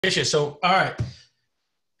So, all right.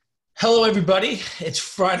 Hello, everybody. It's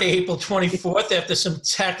Friday, April 24th. After some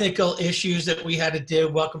technical issues that we had to do,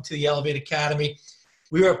 welcome to the Elevate Academy.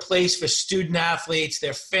 We are a place for student athletes,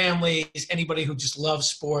 their families, anybody who just loves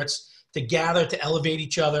sports to gather to elevate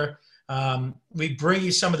each other. We bring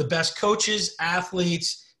you some of the best coaches,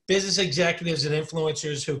 athletes, business executives, and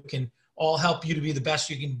influencers who can all help you to be the best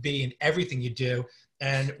you can be in everything you do.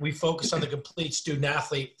 And we focus on the complete student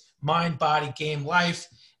athlete, mind, body, game, life.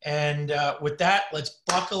 And with that, let's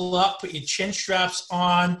buckle up, put your chin straps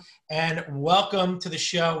on, and welcome to the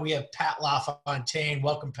show. We have Pat LaFontaine.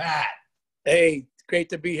 Welcome, Pat. Hey, great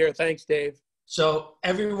to be here. Thanks, Dave. So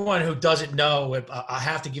everyone who doesn't know, I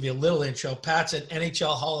have to give you a little intro. Pat's an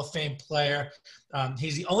NHL Hall of Fame player.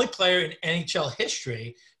 He's the only player in NHL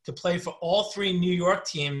history to play for all three New York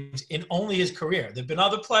teams in only his career. There have been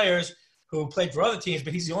other players who played for other teams,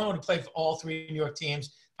 but he's the only one who played for all three New York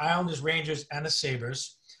teams, Islanders, Rangers, and the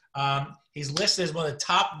Sabres. He's listed as one of the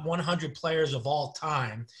top 100 players of all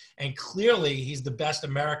time, and clearly he's the best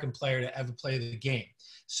American player to ever play the game.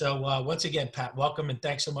 So once again, Pat, welcome, and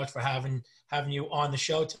thanks so much for having you on the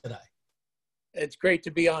show today. It's great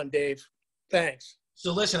to be on, Dave. Thanks.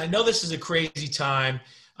 So listen, I know this is a crazy time.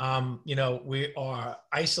 We are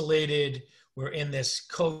isolated. We're in this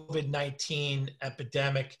COVID-19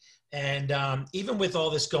 epidemic, and even with all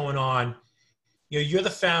this going on, you're the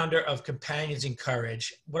founder of Companions in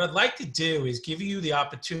Courage. What I'd like to do is give you the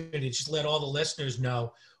opportunity to just let all the listeners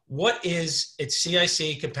know what is it's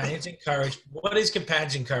CIC, Companions in Courage. What is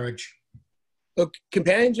Companions in Courage? Look,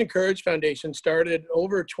 Companions in Courage Foundation started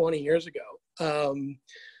over 20 years ago.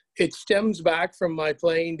 It stems back from my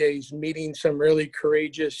playing days, meeting some really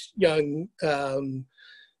courageous young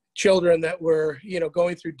children that were,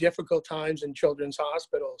 going through difficult times in children's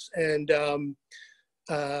hospitals. And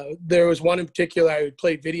there was one in particular I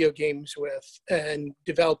played video games with and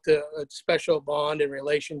developed a special bond and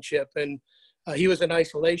relationship. And he was in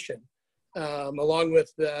isolation, along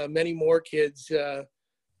with many more kids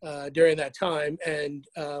during that time. And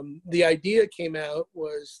the idea came out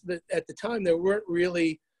was that at the time there weren't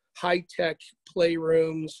really high-tech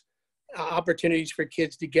playrooms, opportunities for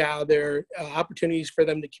kids to gather, opportunities for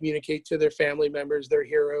them to communicate to their family members, their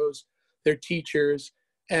heroes, their teachers.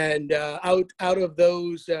 And out of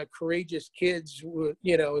those courageous kids,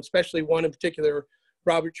 especially one in particular,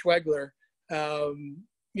 Robert Schwegler,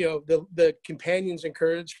 the Companions in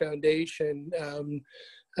Courage Foundation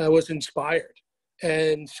was inspired.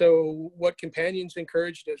 And so what Companions in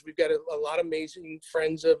Courage does, we've got a lot of amazing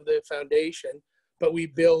friends of the foundation, but we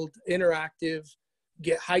build interactive,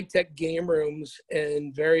 high-tech game rooms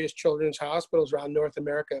in various children's hospitals around North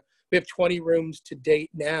America. We have 20 rooms to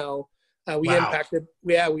date now. We impact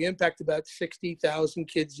about 60,000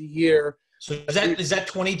 kids a year. So is that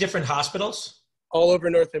 20 different hospitals? All over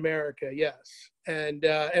North America, yes. And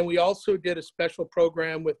we also did a special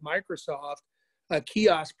program with Microsoft, a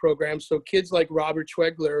kiosk program. So kids like Robert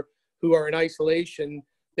Schwegler, who are in isolation,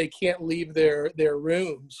 they can't leave their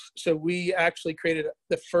rooms. So we actually created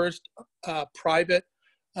the first private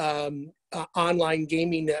online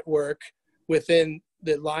gaming network within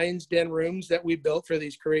the Lion's Den rooms that we built for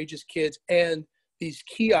these courageous kids and these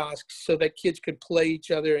kiosks so that kids could play each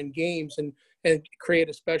other in games and create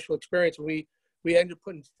a special experience. We ended up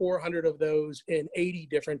putting 400 of those in 80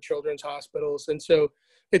 different children's hospitals. And so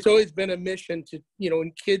it's always been a mission to,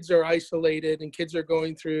 when kids are isolated and kids are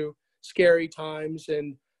going through scary times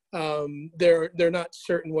and they're not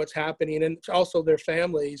certain what's happening, and it's also their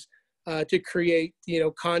families, to create,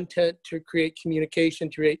 content, to create communication,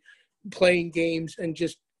 to create playing games and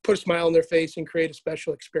just put a smile on their face and create a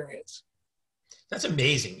special experience. That's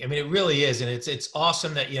amazing. I mean, it really is. And it's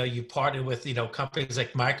awesome that, you partnered with, companies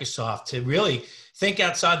like Microsoft to really think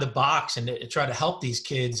outside the box and to try to help these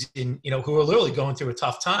kids who are literally going through a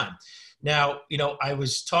tough time. Now, I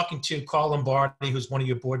was talking to Carl Lombardi, who's one of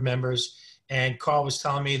your board members, and Carl was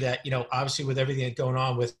telling me that, obviously with everything that's going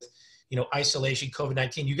on with, isolation,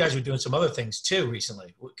 COVID-19, you guys were doing some other things too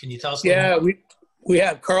recently. Can you tell us? Yeah, we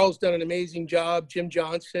have. Carl's done an amazing job. Jim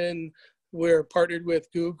Johnson, we're partnered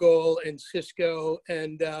with Google and Cisco.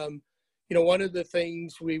 And, one of the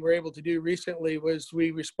things we were able to do recently was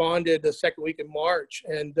we responded the second week in March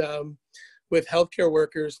and with healthcare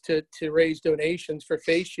workers to raise donations for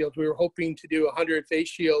face shields. We were hoping to do 100 face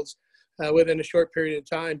shields within a short period of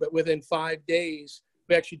time, but within 5 days,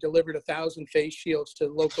 we actually delivered 1,000 face shields to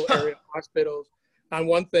local area hospitals on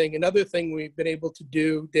one thing. Another thing we've been able to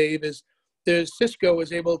do, Dave, is Cisco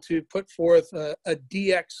was able to put forth a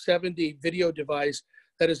DX70 video device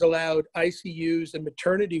that has allowed ICUs and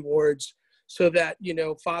maternity wards so that,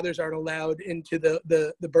 fathers aren't allowed into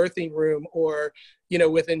the birthing room, or,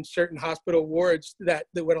 within certain hospital wards that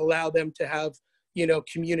would allow them to have,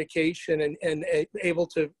 communication and able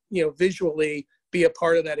to, visually be a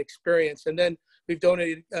part of that experience. And then we've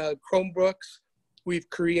donated Chromebooks. We've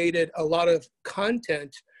created a lot of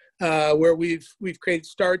content where we've created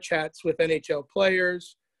star chats with NHL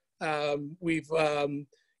players. We've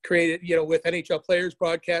created, with NHL players,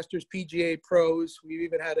 broadcasters, PGA pros. We've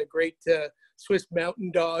even had a great Swiss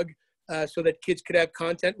mountain dog so that kids could have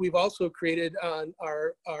content. We've also created on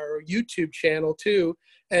our YouTube channel too,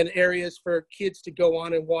 and areas for kids to go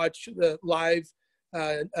on and watch the live,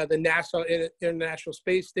 the NASA International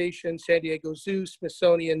Space Station, San Diego Zoo,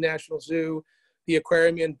 Smithsonian National Zoo, the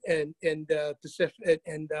aquarium and Pacific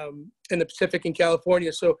and the Pacific in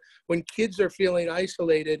California. So when kids are feeling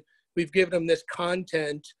isolated, we've given them this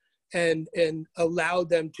content and allowed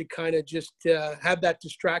them to kind of just have that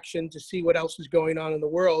distraction to see what else is going on in the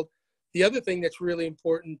world. The other thing that's really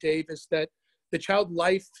important, Dave, is that the Child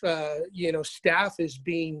Life, staff is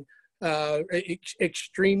being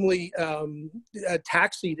extremely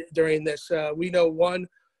taxied during this. We know one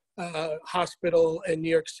hospital in New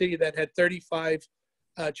York City that had 35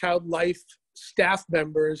 Child Life staff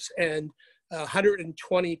members and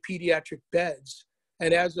 120 pediatric beds.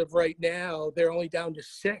 And as of right now, they're only down to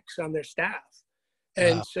 6 on their staff.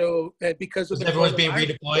 And wow. So, and because of everyone's being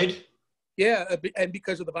redeployed? Yeah, and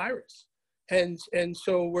because of the virus. And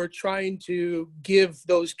so we're trying to give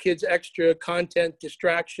those kids extra content,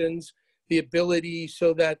 distractions, the ability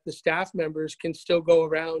so that the staff members can still go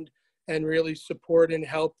around and really support and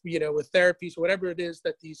help, with therapies, whatever it is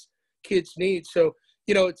that these kids need. So,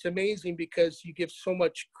 it's amazing because you give so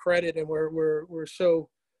much credit, and we're so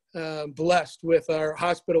blessed with our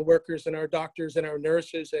hospital workers and our doctors and our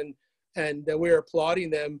nurses, and we're applauding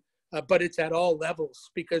them. But it's at all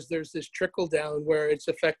levels, because there's this trickle down where it's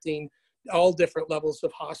affecting all different levels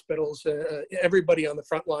of hospitals, everybody on the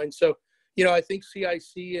front line. So, I think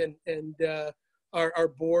CIC and our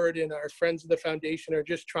board and our friends of the foundation are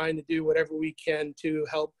just trying to do whatever we can to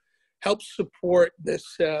help support this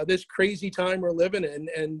crazy time we're living in,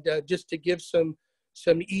 and just to give some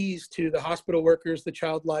ease to the hospital workers, the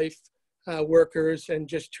Child Life workers, and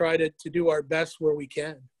just try to do our best where we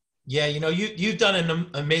can. Yeah, you've done an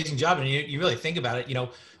amazing job, and you really think about it,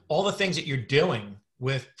 all the things that you're doing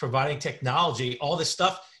with providing technology, all this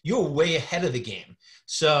stuff, you're way ahead of the game.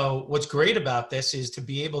 So what's great about this is to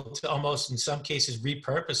be able to almost, in some cases,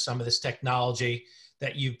 repurpose some of this technology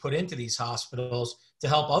that you've put into these hospitals to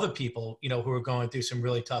help other people, who are going through some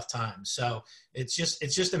really tough times. So it's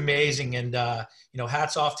just amazing. And,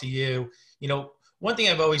 hats off to you. One thing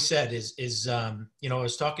I've always said is I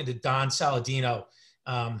was talking to Don Saladino,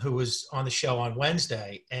 who was on the show on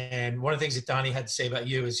Wednesday. And one of the things that Donnie had to say about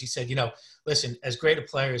you is he said, listen, as great a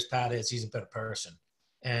player as Pat is, he's a better person.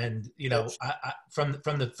 And, I from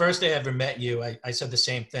the first day I ever met you, I said the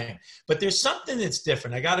same thing. But there's something that's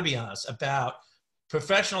different, I got to be honest, about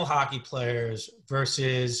professional hockey players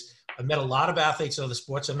versus, I've met a lot of athletes in other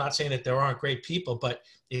sports. I'm not saying that there aren't great people, but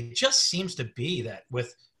it just seems to be that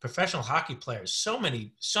with professional hockey players, so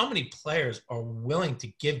many players are willing to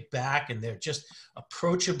give back, and they're just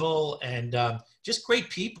approachable and just great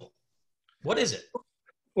people. What is it?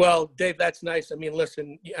 Well, Dave, that's nice. I mean,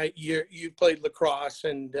 listen, you played lacrosse,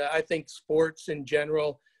 and I think sports in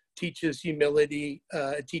general teaches humility,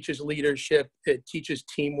 it teaches leadership, it teaches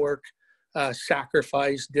teamwork,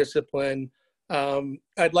 sacrifice, discipline.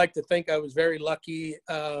 I'd like to think I was very lucky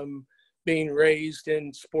being raised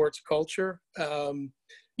in sports culture.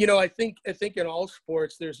 I think in all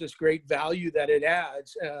sports, there's this great value that it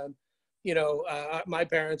adds. My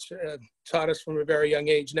parents taught us from a very young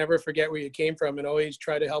age, never forget where you came from, and always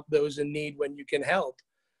try to help those in need when you can help.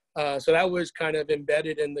 So that was kind of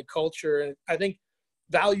embedded in the culture. And I think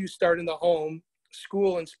values start in the home.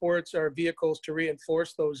 School and sports are vehicles to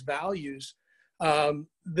reinforce those values.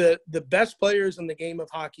 The best players in the game of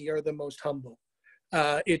hockey are the most humble.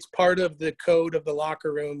 It's part of the code of the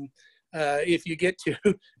locker room. If you get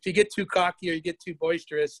too cocky or you get too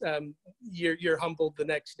boisterous, you're humbled the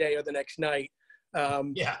next day or the next night.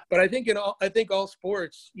 But I think all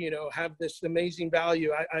sports, have this amazing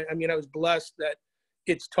value. I mean, I was blessed that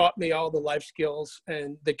it's taught me all the life skills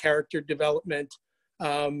and the character development.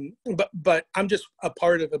 But I'm just a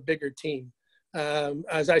part of a bigger team.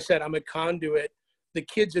 As I said, I'm a conduit. The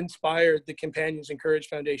kids inspired the Companions and Courage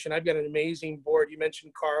Foundation. I've got an amazing board. You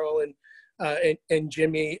mentioned Carl and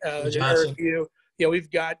Jimmy, Eric, we've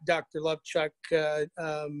got Dr. Lovechuck,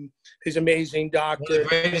 who's an amazing doctor.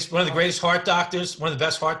 One of the greatest heart doctors, one of the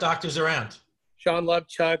best heart doctors around. Sean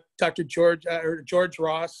Lovechuck, Dr. George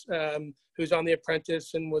Ross, who's on The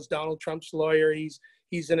Apprentice and was Donald Trump's lawyer.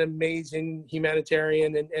 He's an amazing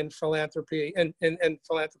humanitarian and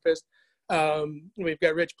philanthropist. We've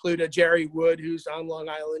got Rich Pluta, Jerry Wood, who's on Long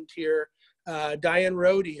Island here, Diane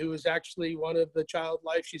Rohde, who is actually one of the child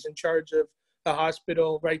life. She's in charge of the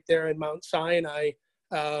hospital right there in Mount Sinai,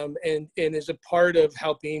 and is a part of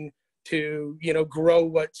helping to, grow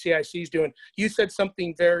what CIC is doing. You said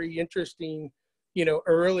something very interesting,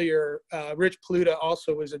 earlier. Rich Pluta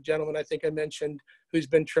also is a gentleman I think I mentioned who's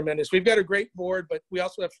been tremendous. We've got a great board, but we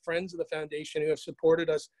also have friends of the foundation who have supported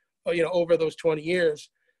us, over those 20 years.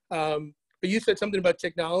 But you said something about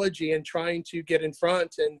technology and trying to get in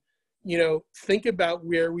front and, think about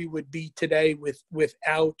where we would be today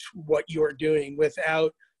without what you're doing,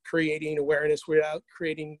 without creating awareness, without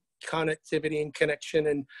creating connectivity and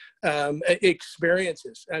connection and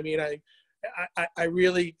experiences. I mean, I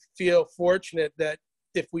really feel fortunate that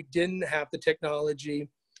if we didn't have the technology,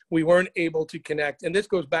 we weren't able to connect. And this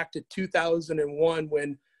goes back to 2001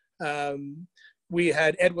 when we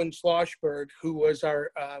had Edwin Schlossberg, who was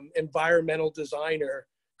our environmental designer,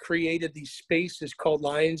 created these spaces called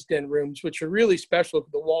Lion's Den rooms, which are really special.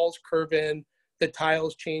 The walls curve in, the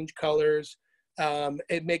tiles change colors.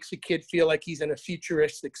 It makes a kid feel like he's in a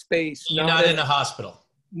futuristic space. You're not in a hospital.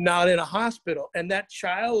 Not in a hospital. And that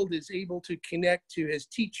child is able to connect to his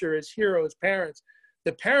teacher, his hero, his parents.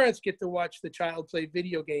 The parents get to watch the child play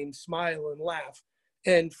video games, smile and laugh.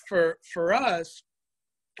 And for us,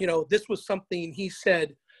 this was something he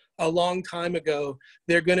said a long time ago.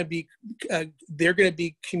 They're going to be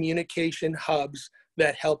communication hubs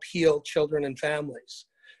that help heal children and families.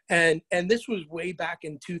 And this was way back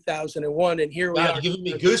in 2001. And here we are. You're giving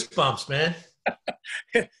me goosebumps, man.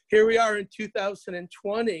 Here we are in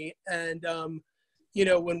 2020. And,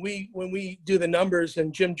 when we do the numbers,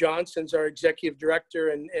 and Jim Johnson's our executive director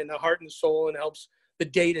and the heart and soul and helps the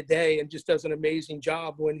day to day and just does an amazing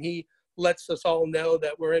job when he lets us all know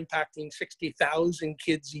that we're impacting 60,000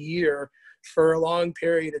 kids a year for a long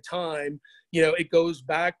period of time. It goes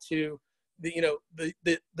back to the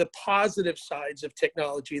positive sides of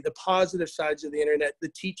technology, the positive sides of the internet, the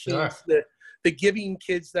teachings, Sure. the giving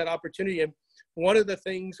kids that opportunity. And one of the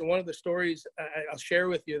things and one of the stories I'll share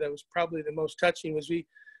with you that was probably the most touching was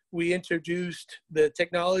we introduced the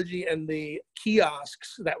technology and the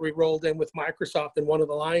kiosks that we rolled in with Microsoft in one of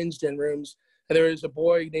the Lions Den rooms. And there was a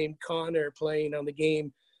boy named Connor playing on the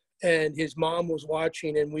game, and his mom was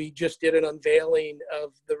watching, and we just did an unveiling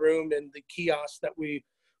of the room and the kiosks that we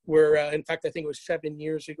were, in fact, I think it was 7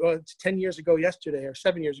 years ago, it's 10 years ago yesterday, or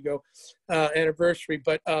 7 years ago, anniversary.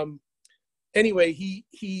 But anyway,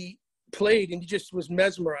 he played and he just was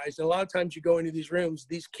mesmerized. And a lot of times you go into these rooms,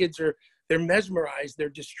 these kids they're mesmerized, they're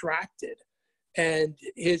distracted. And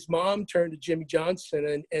his mom turned to Jimmy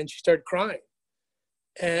Johnson and she started crying.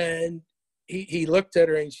 And he looked at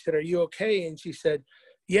her and she said, "Are you okay?" And she said,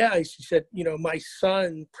 "Yeah." She said, "My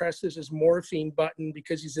son presses his morphine button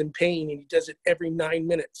because he's in pain, and he does it every 9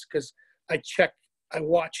 minutes because I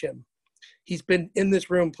watch him. He's been in this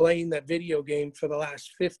room playing that video game for the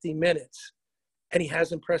last 50 minutes, and he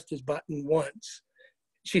hasn't pressed his button once."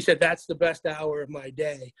 She said, "That's the best hour of my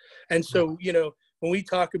day." And so, when we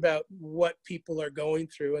talk about what people are going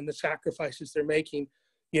through and the sacrifices they're making,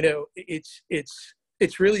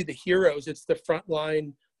 it's really the heroes. It's the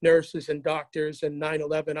frontline nurses and doctors, and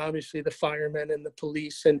 9/11, obviously the firemen and the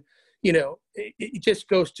police. And, it just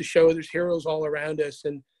goes to show there's heroes all around us.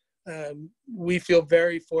 And we feel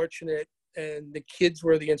very fortunate, and the kids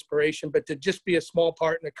were the inspiration, but to just be a small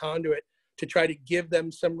part in a conduit to try to give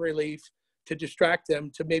them some relief, to distract them,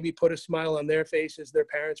 to maybe put a smile on their faces, their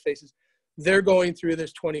parents' faces. They're going through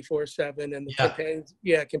this 24/7, and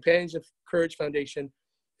the Companions of Courage Foundation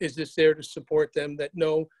is just there to support them, that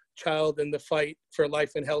no child in the fight for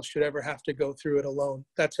life and health should ever have to go through it alone.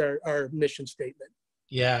 That's our mission statement.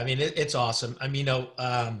 Yeah, I mean, it's awesome. I mean,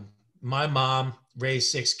 my mom raised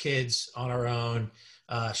 6 kids on her own.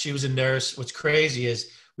 She was a nurse. What's crazy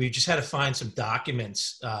is we just had to find some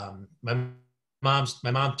documents. My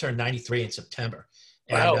mom turned 93 in September.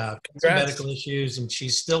 And Wow. some medical issues, and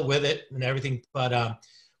she's still with it and everything. But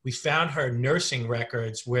we found her nursing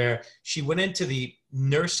records where she went into the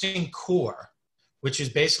nursing corps, which is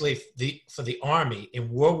basically for the Army in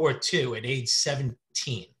World War II at age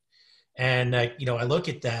 17. And, I look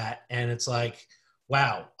at that and it's like,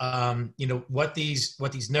 wow, what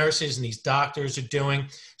these nurses and these doctors are doing.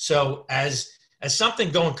 So as as something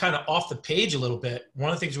going kind of off the page a little bit, one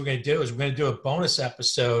of the things we're going to do is we're going to do a bonus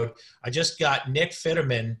episode. I just got Nick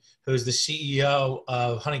Fitterman, who's the CEO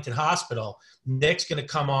of Huntington Hospital. Nick's going to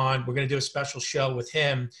come on. We're going to do a special show with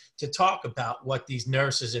him to talk about what these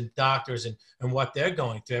nurses and doctors and what they're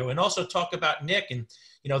going through, and also talk about Nick and,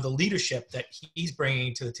 the leadership that he's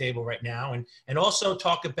bringing to the table right now, and also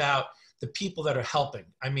talk about the people that are helping.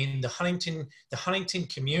 I mean, the Huntington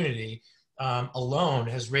community alone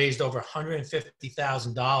has raised over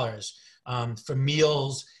 $150,000 for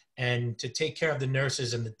meals and to take care of the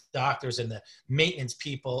nurses and the doctors and the maintenance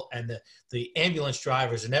people and the ambulance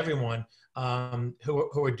drivers and everyone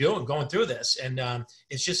who are going through this. And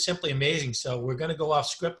it's just simply amazing. So we're going to go off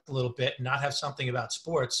script a little bit and not have something about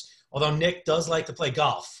sports, although Nick does like to play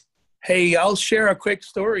golf. Hey, I'll share a quick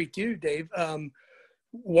story too, Dave.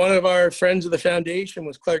 One of our friends of the foundation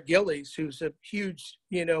was Clark Gillies, who's a huge,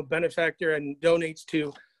 benefactor and donates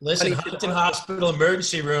to Huntington Hospital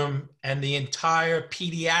emergency room and the entire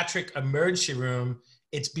pediatric emergency room.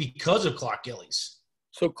 It's because of Clark Gillies.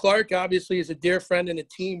 So Clark obviously is a dear friend and a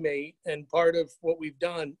teammate, and part of what we've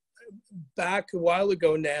done back a while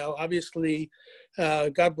ago now, obviously,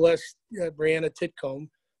 God bless Brianna Titcomb.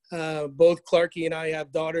 Both Clarky and I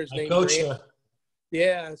have daughters named Brianna.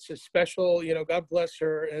 Yeah, it's a special, God bless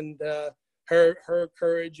her and her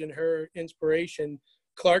courage and her inspiration.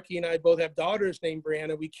 Clarky and I both have daughters named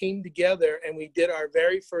Brianna. We came together and we did our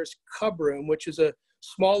very first cub room, which is a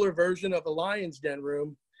smaller version of a lion's den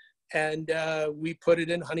room. And we put it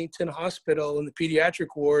in Huntington Hospital in the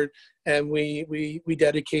pediatric ward, and we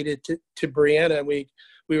dedicated to Brianna. And we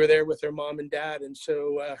were there with her mom and dad. And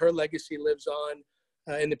so her legacy lives on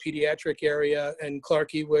in the pediatric area, and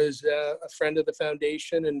Clarky was a friend of the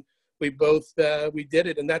foundation, and we both we did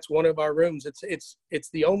it, and that's one of our rooms. It's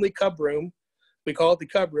the only cub room. We call it the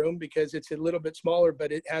cub room because it's a little bit smaller,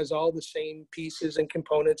 but it has all the same pieces and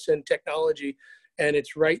components and technology, and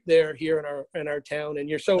it's right there here in our town. And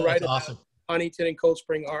you're so right about awesome. Huntington and Cold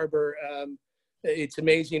Spring Harbor. It's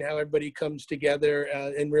amazing how everybody comes together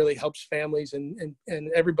and really helps families and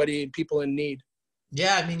everybody and people in need.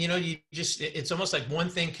 Yeah, I mean, it's almost like one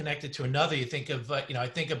thing connected to another. You think of, I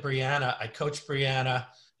think of Brianna. I coached Brianna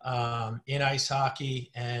in ice hockey,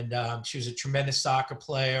 and she was a tremendous soccer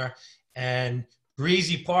player. And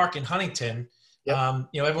Breezy Park in Huntington, yep.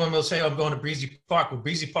 Everyone will say, I'm going to Breezy Park. Well,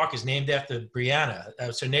 Breezy Park is named after Brianna.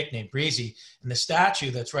 That's her nickname, Breezy. And the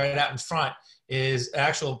statue that's right out in front is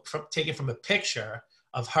taken from a picture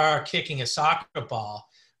of her kicking a soccer ball.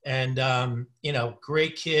 And,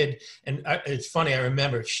 great kid. And it's funny, I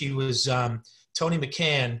remember she was Tony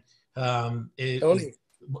McCann, Tony.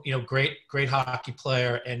 Great hockey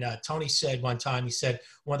player. And Tony said one time, he said,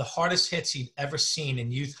 one of the hardest hits he'd ever seen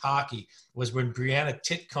in youth hockey was when Brianna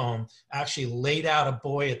Titcomb actually laid out a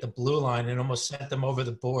boy at the blue line and almost sent them over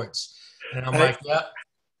the boards. And I'm like, yeah,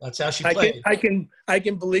 that's how she played. I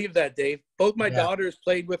can believe that, Dave. Both my daughters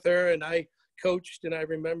played with her, and I coached, and I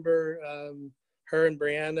remember her and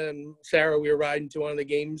Brianna and Sarah, we were riding to one of the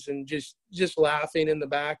games and just laughing in the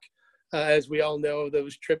back, as we all know,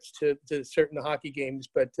 those trips to certain hockey games.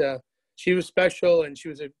 But she was special, and she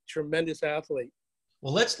was a tremendous athlete.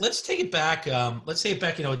 Well, let's take it back. Let's take it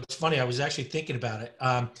back. It's funny. I was actually thinking about it.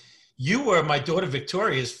 You were my daughter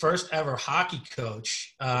Victoria's first ever hockey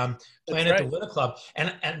coach, playing at the Winter Club.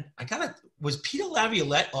 And was Peter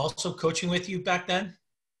Laviolette also coaching with you back then?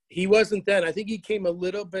 He wasn't then. I think he came a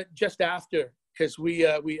little bit just after. Because we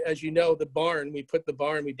as you know, the barn, we built the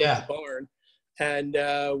barn, and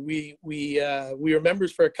we were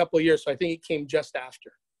members for a couple of years. So I think it came just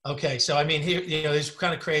after. Okay, so I mean, here it's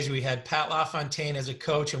kind of crazy. We had Pat LaFontaine as a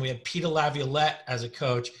coach, and we had Peter Laviolette as a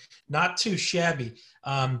coach. Not too shabby.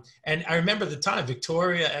 And I remember the time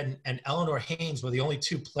Victoria and Eleanor Haynes were the only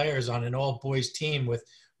two players on an all boys team with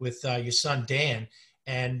your son Dan,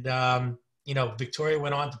 and Victoria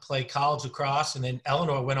went on to play college lacrosse, and then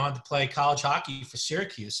Eleanor went on to play college hockey for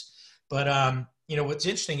Syracuse. But, what's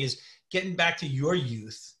interesting is getting back to your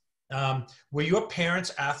youth. Were your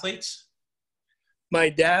parents athletes? My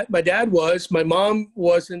dad was. My mom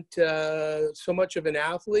wasn't so much of an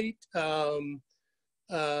athlete. My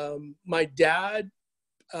dad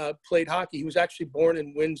played hockey. He was actually born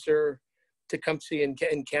in Windsor, Tecumseh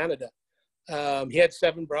in Canada. He had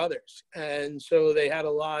 7 brothers, and so they had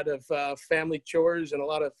a lot of family chores and a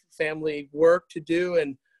lot of family work to do.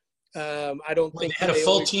 And I don't think they had a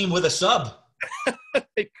full team with a sub.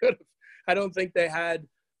 They could have. I don't think they had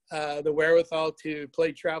the wherewithal to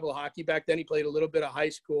play travel hockey back then. He played a little bit of high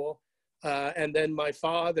school, and then my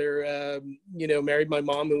father, married my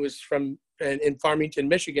mom, who was in Farmington,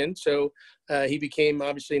 Michigan. So he became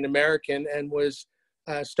obviously an American and was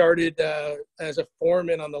started as a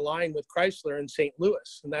foreman on the line with Chrysler in St.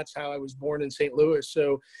 Louis, and that's how I was born in St. Louis.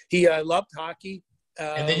 So he loved hockey.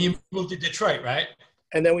 And then you moved to Detroit, right?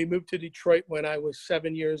 And then we moved to Detroit when I was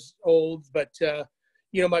 7 years old. But,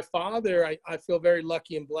 my father, I feel very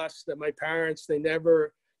lucky and blessed that my parents, they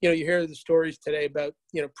never, you hear the stories today about,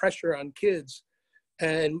 pressure on kids.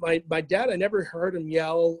 And my dad, I never heard him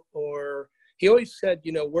yell, or he always said,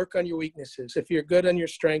 work on your weaknesses. If you're good on your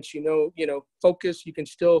strengths, focus, you can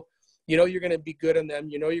still, you're going to be good on them.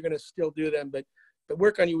 You're going to still do them, but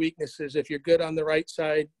work on your weaknesses. If you're good on the right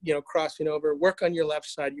side, crossing over, work on your left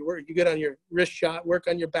side. You're good on your wrist shot, work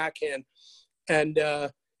on your backhand. And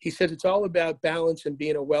he says it's all about balance and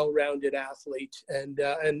being a well-rounded athlete and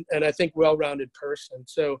I think well-rounded person.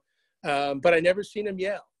 So, but I never seen him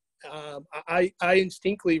yell. I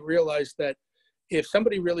instinctively realized that if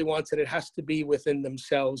somebody really wants it, it has to be within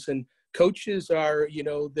themselves. And coaches are,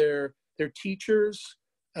 they're teachers.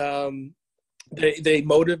 They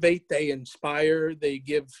motivate, they inspire, they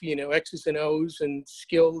give, X's and O's and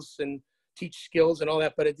skills and teach skills and all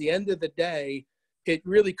that. But at the end of the day, it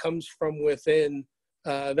really comes from within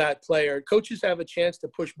that player. Coaches have a chance to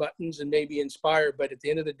push buttons and maybe inspire, but at the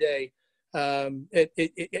end of the day,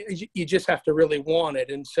 you just have to really want it.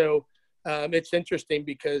 And so it's interesting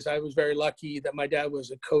because I was very lucky that my dad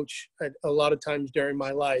was a coach a lot of times during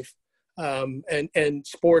my life. And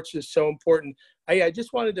sports is so important. I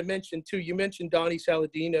just wanted to mention too, you mentioned Donnie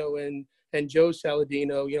Saladino and Joe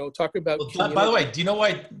Saladino, talk about. Well, by the way, do you know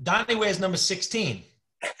why Donnie wears number 16?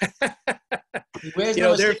 He wears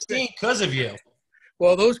number 16 because of you.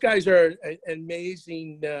 Well, those guys are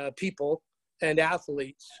amazing people and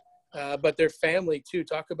athletes, but their family too.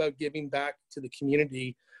 Talk about giving back to the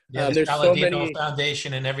community. Yeah, there's so many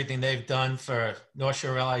Foundation and everything they've done for North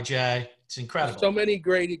Shore LIJ. It's incredible. So many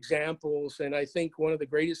great examples, and I think one of the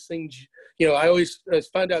greatest things, I always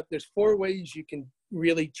found out there's 4 ways you can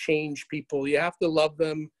really change people. You have to love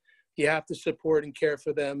them, you have to support and care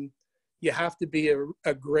for them, you have to be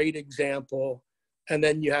a great example, and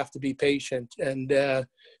then you have to be patient. And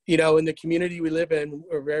in the community we live in,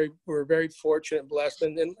 we're very fortunate and blessed.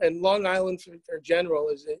 And Long Island for general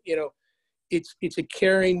is, it's a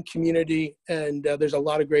caring community, and there's a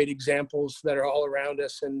lot of great examples that are all around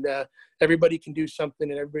us, and everybody can do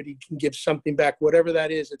something and everybody can give something back, whatever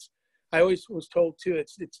that is. I always was told too,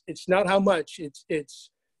 it's not how much, it's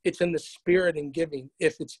in the spirit and giving.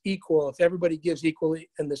 If it's equal, if everybody gives equally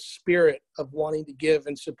in the spirit of wanting to give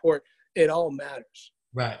and support, it all matters.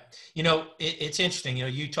 Right. It's interesting.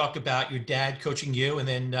 You talk about your dad coaching you, and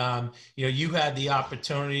then, you had the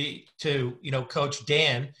opportunity to, coach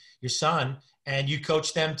Dan, your son, and you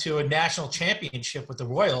coached them to a national championship with the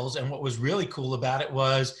Royals. And what was really cool about it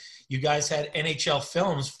was you guys had NHL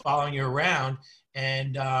films following you around.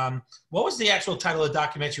 And what was the actual title of the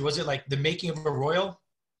documentary? Was it like The Making of a Royal?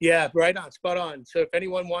 Yeah, right on, spot on. So if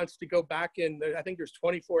anyone wants to go back I think there's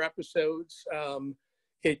 24 episodes.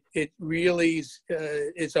 It really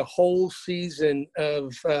is a whole season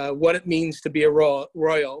of what it means to be a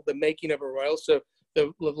royal, the making of a royal. So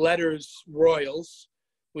the letters Royals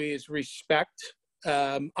is respect,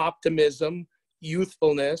 optimism,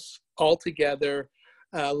 youthfulness, altogether,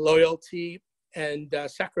 loyalty, and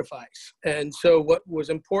sacrifice. And so what was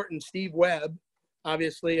important, Steve Webb,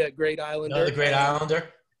 obviously a great Islander. Another great Islander.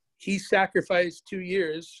 He sacrificed 2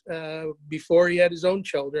 years before he had his own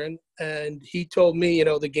children. And he told me,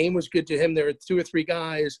 the game was good to him. There were 2 or 3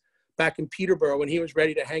 guys back in Peterborough when he was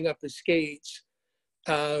ready to hang up his skates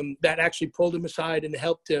that actually pulled him aside and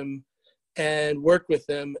helped him and worked with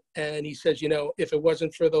him. And he says, if it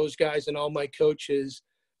wasn't for those guys and all my coaches,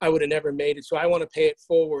 I would have never made it. So I want to pay it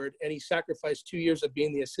forward. And he sacrificed 2 years of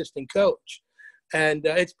being the assistant coach. And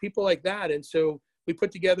it's people like that. And so we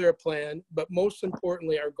put together a plan, but most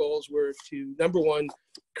importantly, our goals were to, number one,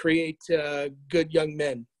 create good young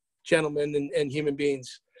men, gentlemen, and human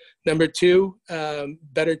beings. Number 2,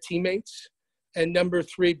 better teammates. And number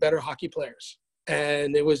 3, better hockey players.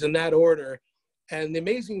 And it was in that order. And the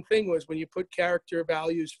amazing thing was when you put character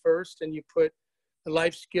values first and you put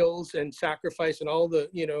life skills and sacrifice and all the,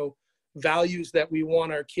 values that we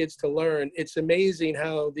want our kids to learn, it's amazing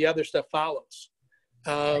how the other stuff follows.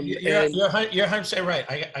 You're 100% right.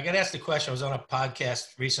 I got asked the question. I was on a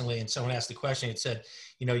podcast recently, and someone asked the question. It said,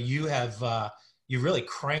 you really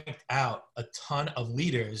cranked out a ton of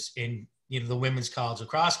leaders in the women's college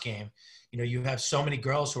lacrosse game. You have so many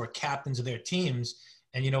girls who are captains of their teams,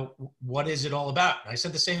 and what is it all about? And I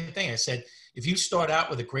said the same thing. I said, if you start out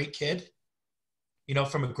with a great kid,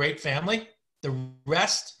 from a great family, the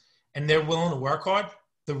rest, and they're willing to work hard,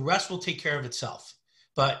 the rest will take care of itself.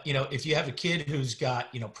 But, if you have a kid who's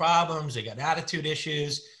got, problems, they got attitude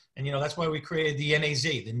issues, and, that's why we created the NAZ,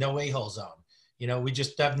 the no a-hole zone. We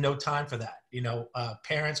just have no time for that.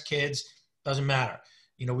 Parents, kids, doesn't matter.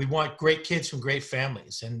 We want great kids from great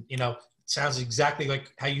families. And, it sounds exactly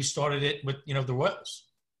like how you started it with, the Royals.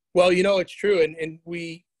 Well, it's true. And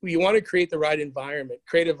we want to create the right environment,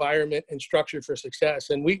 create environment and structure for success.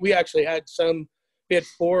 And we actually had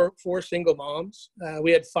four single moms.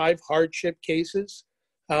 We had 5 hardship cases,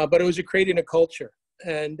 but it was creating a culture.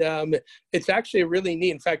 And it's actually really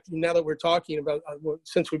neat. In fact, now that we're talking about,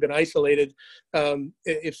 since we've been isolated,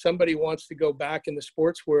 if somebody wants to go back in the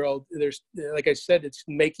sports world, there's, like I said, it's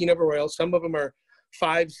Making of a Royal. Some of them are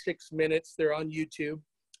 5-6 minutes. They're on YouTube.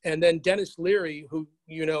 And then Dennis Leary, who,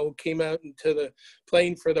 came out into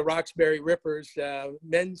playing for the Roxbury Rippers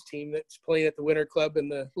men's team that's playing at the Winter Club in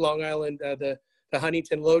the Long Island, the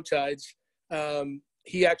Huntington Low Tides.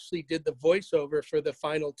 He actually did the voiceover for the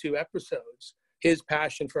final 2 episodes, his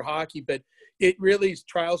passion for hockey. But it really is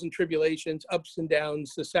trials and tribulations, ups and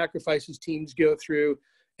downs, the sacrifices teams go through.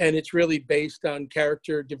 And it's really based on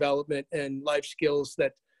character development and life skills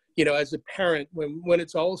that, as a parent, when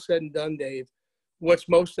it's all said and done, Dave, what's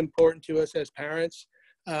most important to us as parents,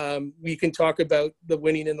 we can talk about the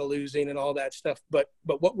winning and the losing and all that stuff, but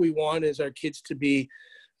what we want is our kids to be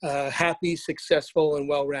happy, successful, and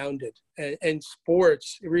well-rounded. And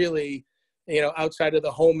sports really, outside of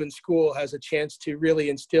the home and school, has a chance to really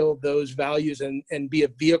instill those values and be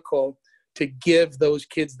a vehicle to give those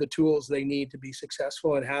kids the tools they need to be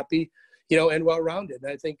successful and happy, and well-rounded.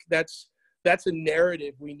 And I think that's a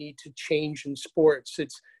narrative we need to change in sports.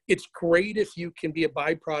 It's great if you can be a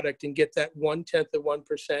byproduct and get that 1/10 of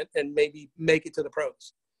 1% and maybe make it to the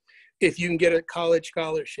pros. If you can get a college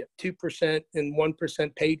scholarship, 2% and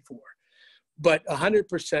 1% paid for. But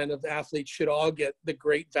 100% of the athletes should all get the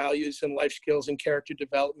great values and life skills and character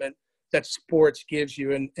development that sports gives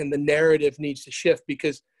you. And the narrative needs to shift,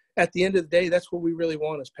 because at the end of the day, that's what we really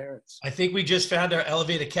want as parents. I think we just found our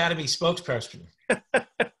Elevate Academy spokesperson.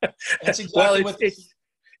 That's exactly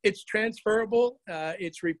it's transferable,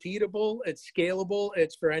 it's repeatable, it's scalable,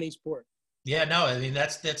 it's for any sport. Yeah, no, I mean,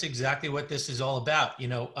 that's exactly what this is all about.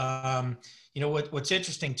 What's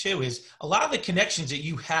interesting too is a lot of the connections that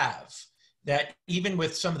you have, that even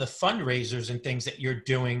with some of the fundraisers and things that you're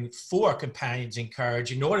doing for Companions in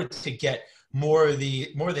Courage, in order to get more of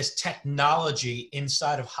this technology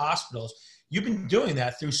inside of hospitals, you've been doing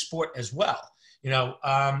that through sport as well.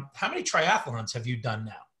 How many triathlons have you done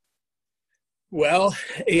now? Well,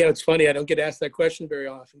 it's funny. I don't get asked that question very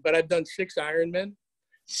often, but I've done 6 Ironmen.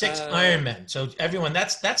 6 Ironmen. So everyone,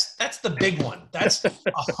 that's the big one. That's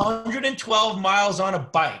 112 miles on a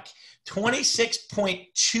bike,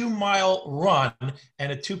 26.2 mile run,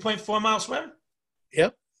 and a 2.4 mile swim.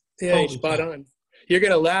 Yep. Yeah, you're spot on. You're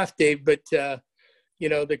going to laugh, Dave, but the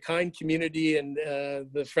kind community and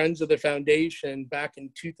the Friends of the Foundation back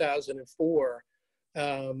in 2004,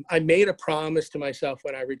 I made a promise to myself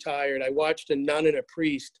when I retired. I watched a nun and a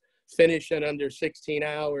priest finish in under 17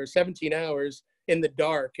 hours in the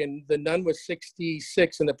dark. And the nun was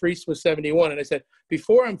 66 and the priest was 71. And I said,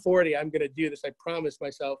 before I'm 40, I'm going to do this. I promised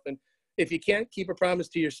myself. And if you can't keep a promise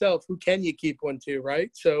to yourself, who can you keep one to, right?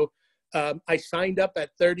 So I signed up at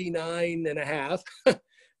 39 and a half.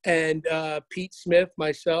 And Pete Smith,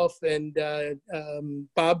 myself, and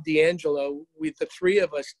Bob D'Angelo, the 3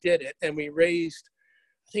 of us did it. And we raised,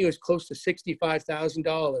 I think it was close to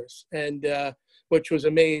 $65,000, and which was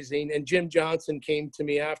amazing. And Jim Johnson came to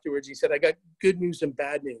me afterwards. He said, I got good news and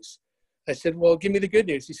bad news. I said, well, give me the good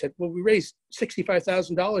news. He said, well, we raised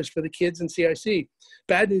 $65,000 for the kids in CIC.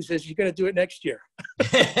 Bad news is you're going to do it next year.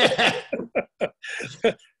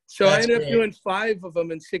 So I ended up doing 5 of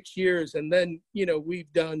them in 6 years. And then,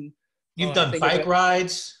 we've done. You've done bike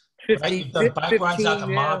rides, 50, right? You've done bike 15, rides out to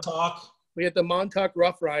Montauk. We had the Montauk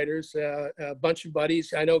Rough Riders, a bunch of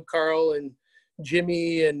buddies. I know Carl and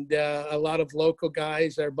Jimmy and a lot of local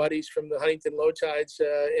guys, our buddies from the Huntington Low Tides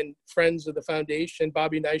and friends of the foundation.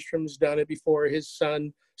 Bobby Nystrom's done it before, his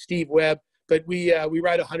son, Steve Webb. But we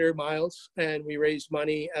ride 100 miles and we raise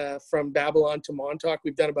money from Babylon to Montauk.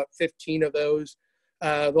 We've done about 15 of those.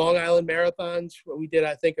 Long Island marathons, we did,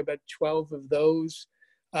 I think, about 12 of those.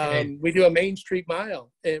 We do a Main Street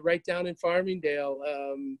Mile right down in Farmingdale.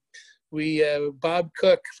 Bob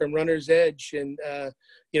Cook from Runner's Edge and,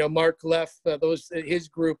 Mark Leff, his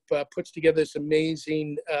group puts together this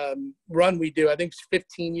amazing run we do. I think it's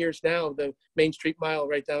 15 years now, the Main Street Mile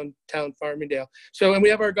right downtown Farmingdale. So, and we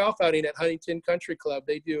have our golf outing at Huntington Country Club.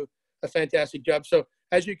 They do a fantastic job. So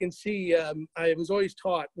as you can see, I was always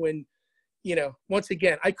taught when once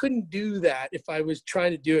again, I couldn't do that if I was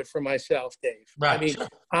trying to do it for myself, Dave. Right. I mean,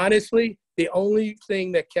 honestly, the only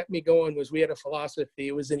thing that kept me going was we had a philosophy.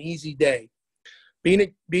 It was an easy day.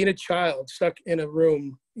 Being a child stuck in a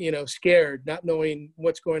room, scared, not knowing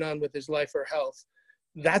what's going on with his life or health,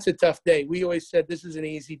 that's a tough day. We always said, this is an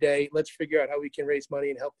easy day. Let's figure out how we can raise money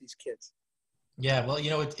and help these kids. Yeah, well,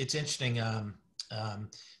 it's interesting.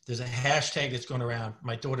 There's a hashtag that's going around.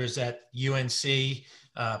 My daughter's at UNC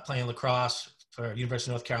playing lacrosse for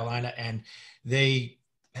University of North Carolina, and they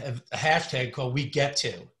have a hashtag called We Get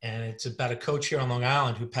To, and it's about a coach here on Long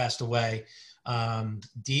Island who passed away,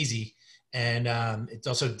 Deasy, and it's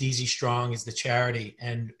also Deasy Strong is the charity.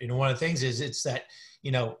 And one of the things is it's that,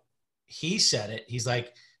 he said it. He's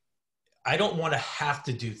like, I don't want to have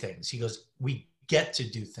to do things. He goes, we get to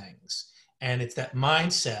do things. And it's that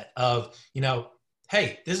mindset of,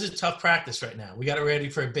 hey, this is a tough practice right now. We got it ready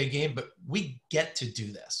for a big game, but we get to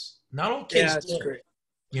do this. Not all kids do. Great.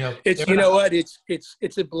 It's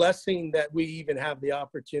it's a blessing that we even have the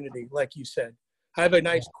opportunity, like you said. I have a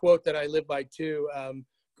nice quote that I live by too.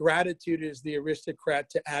 Gratitude is the aristocrat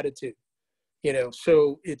to attitude.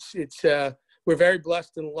 So it's we're very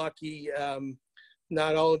blessed and lucky.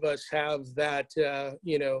 Not all of us have that,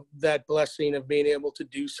 that blessing of being able to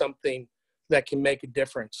do something that can make a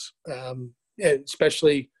difference. And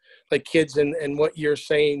especially like kids and what you're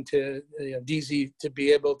saying to DZ, to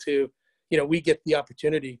be able to, we get the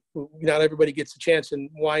opportunity. Not everybody gets a chance,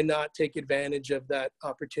 and why not take advantage of that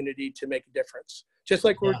opportunity to make a difference? Just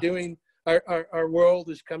like we're doing, our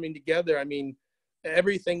world is coming together. I mean,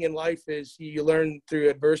 everything in life is, you learn through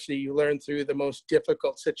adversity, you learn through the most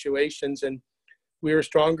difficult situations. And we were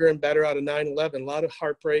stronger and better out of 9/11, a lot of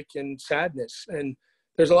heartbreak and sadness. And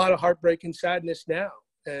there's a lot of heartbreak and sadness now.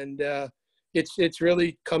 And it's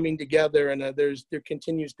really coming together. And there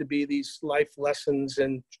continues to be these life lessons,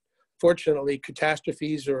 and fortunately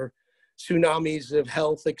catastrophes or tsunamis of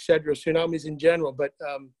health, et cetera, tsunamis in general. But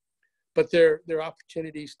there are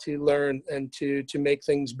opportunities to learn and to make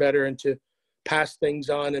things better and to pass things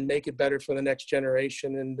on and make it better for the next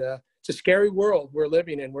generation. And it's a scary world we're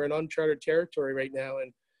living in. We're in uncharted territory right now.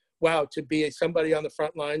 And wow, to be somebody on the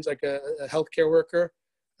front lines, like a healthcare worker,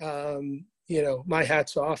 my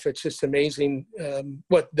hat's off. It's just amazing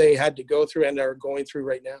what they had to go through and are going through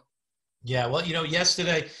right now. Yeah, well,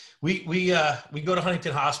 yesterday we go to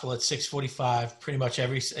Huntington Hospital at 6:45 pretty much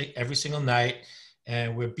every single night,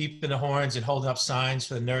 and we're beeping the horns and holding up signs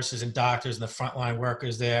for the nurses and doctors and the frontline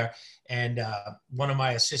workers there. And one of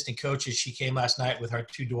my assistant coaches, she came last night with her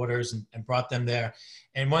two daughters and brought them there.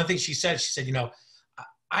 And one of the things she said,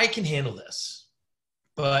 I can handle this,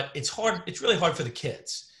 but it's hard. It's really hard for the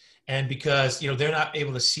kids. And because, they're not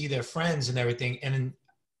able to see their friends and everything. And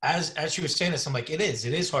as she was saying this, I'm like, it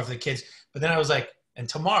is hard for the kids. But then I was like, and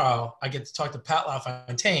tomorrow I get to talk to Pat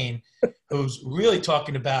LaFontaine, who's really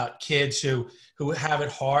talking about kids who have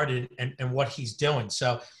it hard and what he's doing.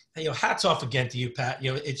 So, hats off again to you, Pat.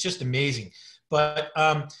 It's just amazing. But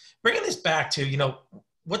bringing this back to,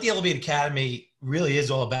 what the Elevate Academy really is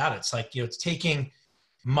all about. It's like, it's taking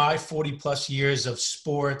my 40 plus years of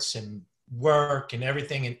sports and work and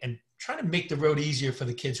everything and trying to make the road easier for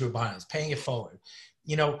the kids who are behind us, paying it forward.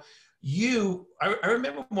 I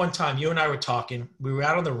remember one time you and I were talking, we were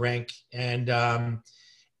out on the rink and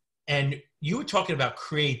you were talking about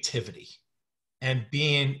creativity and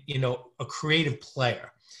being, a creative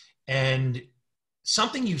player. And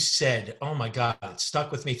something you said, oh my God, it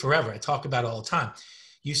stuck with me forever. I talk about it all the time.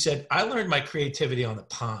 You said, I learned my creativity on the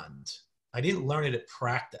pond. I didn't learn it at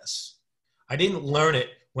practice. I didn't learn it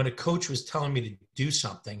when a coach was telling me to do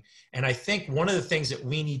something. And I think one of the things that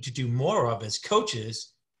we need to do more of as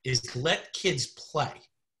coaches is let kids play.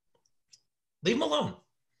 Leave them alone.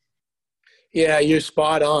 Yeah, you're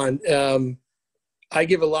spot on. I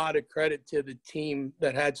give a lot of credit to the team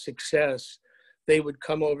that had success. They would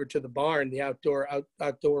come over to the barn, the outdoor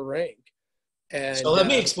rink. And so let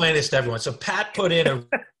me explain this to everyone. So Pat put in a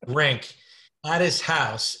rink at his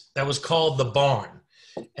house that was called the barn,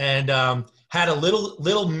 and had a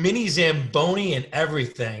little mini Zamboni and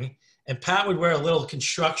everything. And Pat would wear a little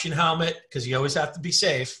construction helmet because you always have to be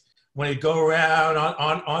safe when he'd go around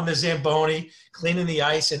on the Zamboni, cleaning the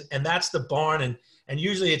ice. And that's the barn. And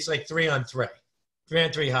usually it's like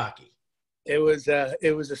 3-on-3 hockey. It was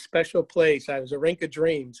a special place. I was a rink of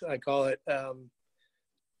dreams, I call it.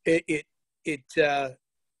 It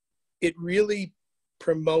really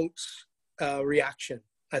promotes reaction.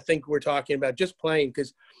 I think we're talking about just playing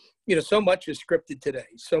because, so much is scripted today.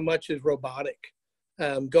 So much is robotic.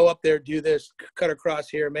 Go up there, do this, cut across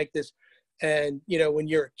here, make this. And, when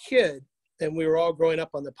you're a kid and we were all growing up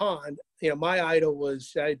on the pond, my idol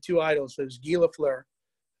was, I had two idols. It was Guy Lafleur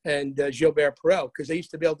and Gilbert Perreault, because they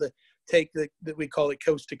used to be able to take we call it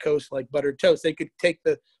coast to coast, like buttered toast. They could take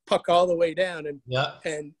the puck all the way down,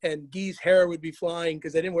 and Guy's hair would be flying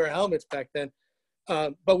because they didn't wear helmets back then.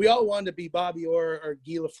 But we all wanted to be Bobby Orr or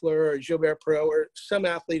Guy Lafleur or Gilbert Perreault or some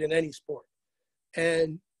athlete in any sport.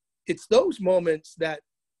 And it's those moments that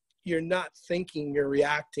you're not thinking, you're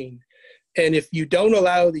reacting. And if you don't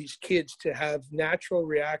allow these kids to have natural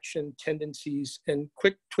reaction tendencies and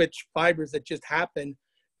quick twitch fibers that just happen,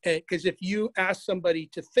 because if you ask somebody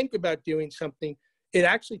to think about doing something, it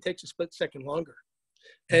actually takes a split second longer.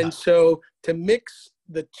 And so to mix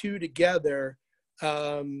the two together,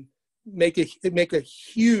 make a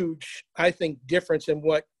huge, I think, difference in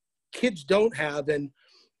what kids don't have. And,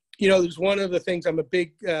 there's one of the things, I'm a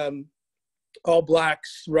big All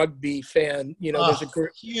Blacks rugby fan. There's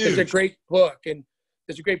a great book, and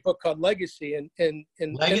there's a great book called Legacy, and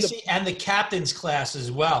Legacy and the captain's class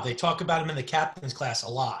as well. They talk about him in the captain's class a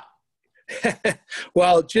lot.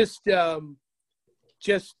 Well, just to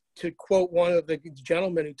quote one of the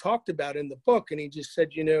gentlemen who talked about in the book, and he just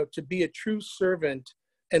said, to be a true servant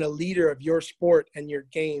and a leader of your sport and your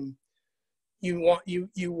game, you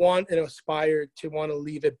want and aspire to want to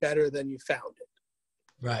leave it better than you found it.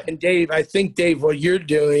 Right. And Dave, I think, what you're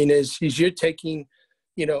doing is you're taking,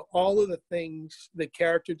 all of the things, the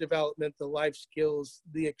character development, the life skills,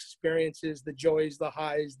 the experiences, the joys, the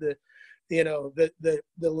highs, the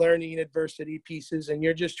learning adversity pieces. And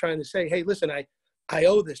you're just trying to say, hey, listen, I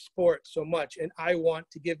owe this sport so much, and I want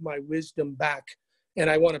to give my wisdom back, and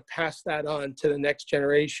I want to pass that on to the next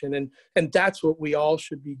generation. And that's what we all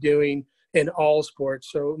should be doing in all sports.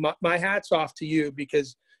 So my hat's off to you,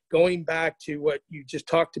 because going back to what you just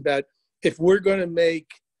talked about, if we're going to make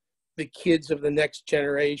the kids of the next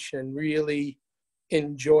generation really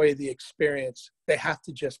enjoy the experience, they have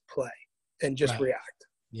to just play and just react.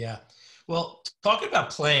 Yeah. Well, talking about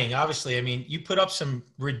playing, obviously, I mean, you put up some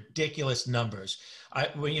ridiculous numbers.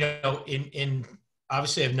 Obviously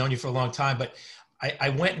I've known you for a long time, but I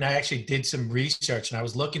went and I actually did some research, and I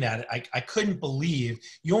was looking at it. I couldn't believe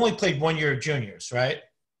you only played 1 year of juniors, right?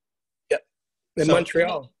 Yep. In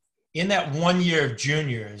Montreal. In that 1 year of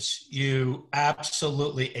juniors, you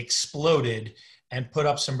absolutely exploded and put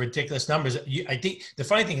up some ridiculous numbers. I think the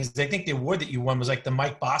funny thing is, I think the award that you won was like the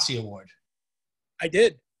Mike Bossy Award. I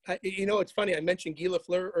did. It's funny. I mentioned Guy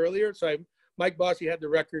Lafleur earlier. So Mike Bossy had the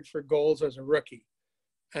record for goals as a rookie.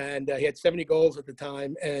 And he had 70 goals at the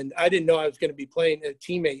time. And I didn't know I was going to be playing a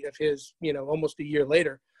teammate of his, almost a year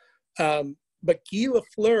later. But Guy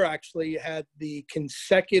Lafleur actually had the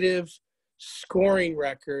consecutive scoring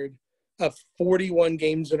record of 41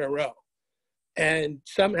 games in a row. And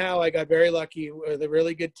somehow I got very lucky with a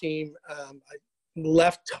really good team. I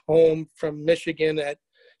left home from Michigan at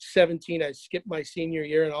 17. I skipped my senior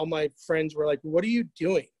year, and all my friends were like, what are you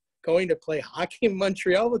doing? Going to play hockey in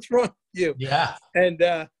Montreal? What's wrong with you? Yeah. And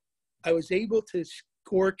I was able to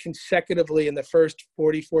score consecutively in the first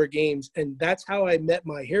 44 games. And that's how I met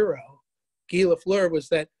my hero, Guy Lafleur, was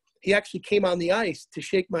that he actually came on the ice to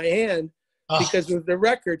shake my hand because of the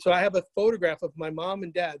record. So I have a photograph of my mom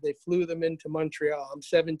and dad. They flew them into Montreal. I'm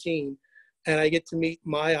 17, and I get to meet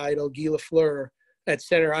my idol, Guy Lafleur, at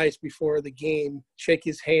center ice before the game, shake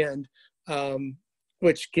his hand,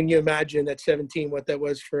 which, can you imagine at 17 what that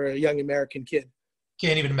was for a young American kid?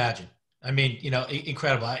 Can't even imagine. I mean,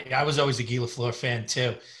 incredible. I was always a Guy Lafleur fan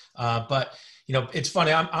too. But, it's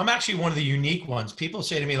funny. I'm actually one of the unique ones. People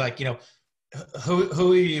say to me, like,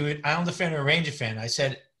 who are you, an Islander fan or a Ranger fan? I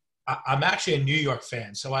said, I'm actually a New York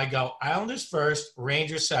fan. So I go Islanders first,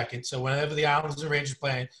 Rangers second. So whenever the Islanders and Rangers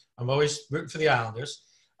playing, I'm always rooting for the Islanders.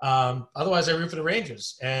 Otherwise, I root for the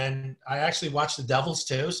Rangers. And I actually watch the Devils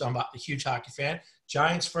too. So I'm a huge hockey fan.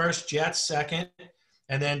 Giants first, Jets second,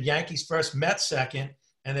 and then Yankees first, Mets second.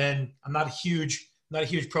 And then I'm not a huge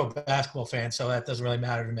pro basketball fan, so that doesn't really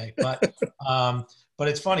matter to me. But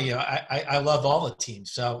it's funny, I love all the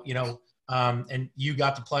teams. So, and you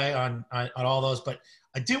got to play on all those. But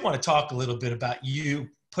I do want to talk a little bit about you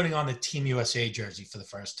putting on the Team USA jersey for the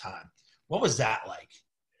first time. What was that like?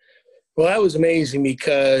 Well, that was amazing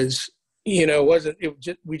because, we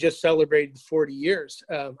just celebrated 40 years.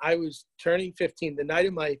 I was turning 15 the night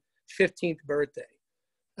of my 15th birthday.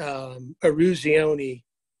 Aruzioni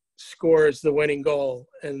scores the winning goal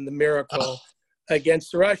and the miracle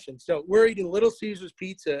against the Russians. So we're eating Little Caesars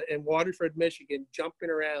pizza in Waterford, Michigan, jumping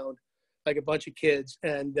around like a bunch of kids.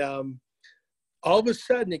 And all of a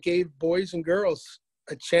sudden it gave boys and girls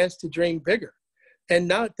a chance to dream bigger. And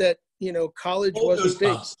not that, college wasn't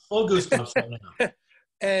big. Full goosebumps right now.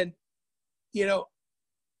 And,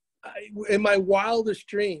 in my wildest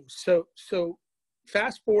dreams. So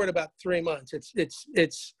fast forward about 3 months.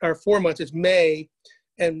 It's or 4 months. It's May,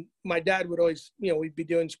 and my dad would always, we'd be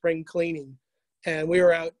doing spring cleaning, and we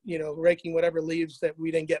were out, raking whatever leaves that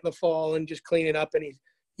we didn't get in the fall and just cleaning up. And he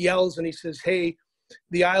yells and he says, "Hey,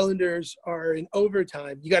 the Islanders are in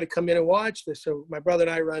overtime. You got to come in and watch this." So my brother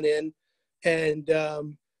and I run in, and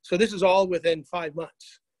so this is all within 5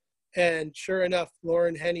 months. And sure enough,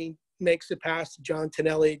 Lauren Henning makes it past John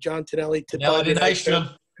Tonelli to Bobby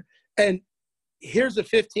Nystrom. And here's a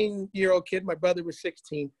 15-year-old kid, my brother was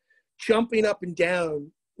 16, jumping up and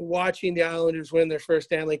down, watching the Islanders win their first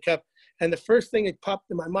Stanley Cup. And the first thing that popped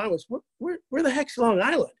in my mind was, where the heck's Long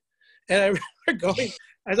Island? And I remember going,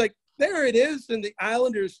 I was like, there it is. And the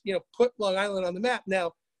Islanders, put Long Island on the map.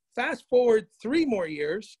 Now, fast forward 3 more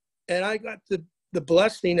years, and I got the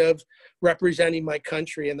blessing of representing my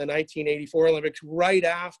country in the 1984 Olympics right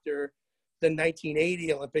after the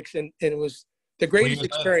 1980 Olympics. And it was the greatest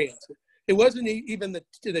experience. It wasn't even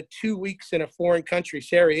the 2 weeks in a foreign country,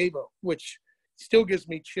 Sarajevo, which still gives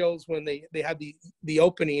me chills when they had the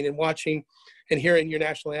opening and watching and hearing your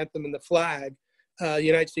national anthem and the flag, the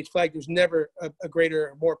United States flag. There's never a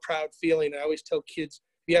greater, more proud feeling. I always tell kids,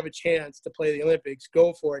 if you have a chance to play the Olympics,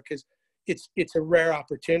 go for it, because it's a rare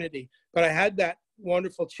opportunity. But I had that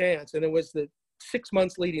wonderful chance, and it was the 6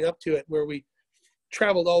 months leading up to it where we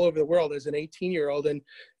traveled all over the world as an 18-year-old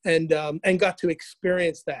and got to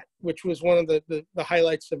experience that, which was one of the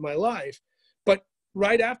highlights of my life. But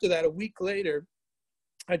right after that, a week later,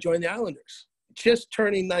 I joined the Islanders, just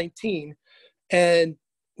turning 19. And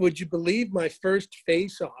would you believe my first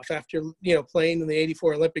face-off after, playing in the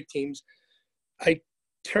 84 Olympic teams, I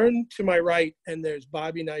turned to my right and there's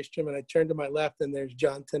Bobby Nystrom, and I turned to my left and there's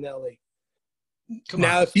John Tonelli.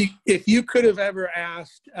 Now, if you could have ever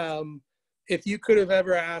asked,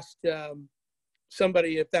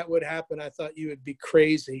 somebody if that would happen, I thought you would be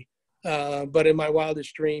crazy. But in my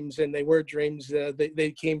wildest dreams, and they were dreams,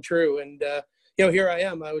 they came true. And, here I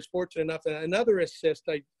am. I was fortunate enough. And another assist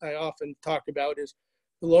I often talk about is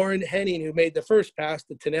Lauren Henning, who made the first pass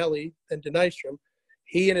to Tonelli and to Nystrom.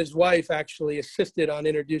 He and his wife actually assisted on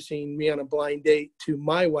introducing me on a blind date to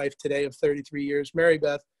my wife today of 33 years, Mary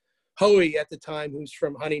Beth Hoey at the time, who's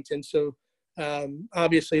from Huntington. So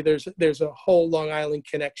obviously there's a whole Long Island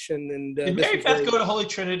connection. And did Mary Beth go to Holy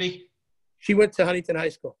Trinity? She went to Huntington High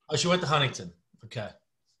School. Oh, she went to Huntington. Okay.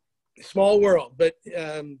 Small world, but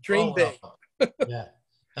dream big. Yeah,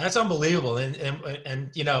 that's unbelievable. And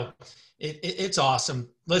it's awesome.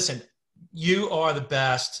 Listen, you are the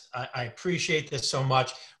best. I appreciate this so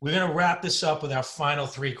much. We're going to wrap this up with our final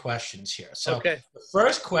 3 questions here. So The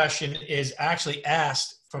first question is actually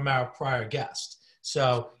asked from our prior guest.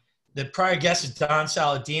 So the prior guest is Don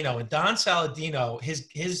Saladino. And Don Saladino,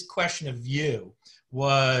 his question of you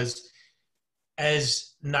was,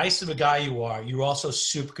 as nice of a guy you are, you're also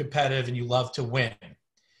super competitive and you love to win.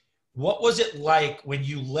 What was it like when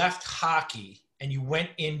you left hockey and you went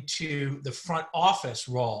into the front office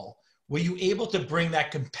role? Were you able to bring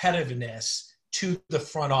that competitiveness to the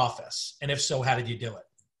front office? And if so, how did you do it?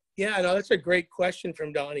 Yeah, no, that's a great question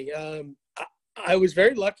from Donnie. I was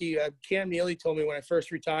very lucky. Cam Neely told me when I first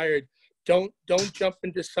retired, don't jump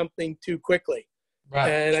into something too quickly. Right.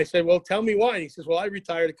 And I said, well, tell me why. And he says, well, I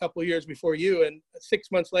retired a couple of years before you. And 6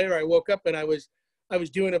 months later, I woke up and I was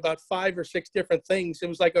doing about 5 or 6 different things. It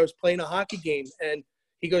was like I was playing a hockey game. And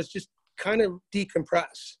he goes, just kind of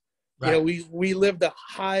decompress. Right. We lived a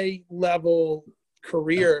high level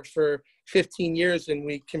career for 15 years and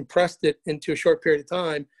we compressed it into a short period of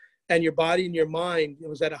time. And your body and your mind, it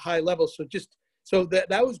was at a high level. So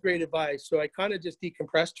that was great advice. So I kind of just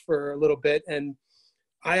decompressed for a little bit. And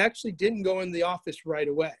I actually didn't go in the office right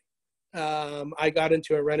away. I got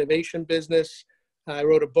into a renovation business. I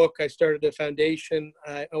wrote a book. I started a foundation.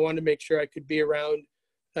 I wanted to make sure I could be around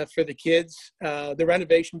for the kids. The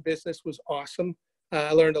renovation business was awesome.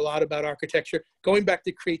 I learned a lot about architecture. Going back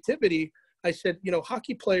to creativity, I said,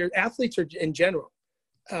 hockey players, athletes are in general,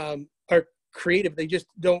 are creative. They just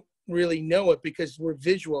don't really know it because we're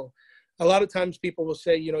visual. A lot of times people will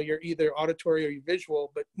say, you're either auditory or you're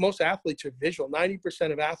visual, but most athletes are visual.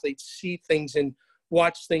 90% of athletes see things and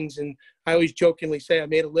watch things. And I always jokingly say I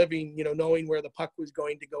made a living, knowing where the puck was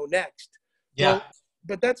going to go next. Yeah. Well,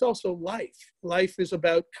 but that's also life. Life is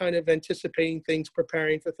about kind of anticipating things,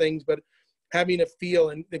 preparing for things, but having a feel,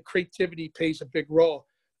 and the creativity plays a big role.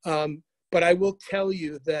 But I will tell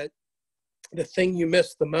you that the thing you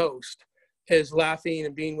miss the most is laughing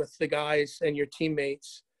and being with the guys and your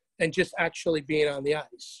teammates and just actually being on the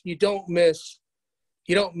ice. You don't miss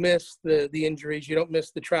the injuries. You don't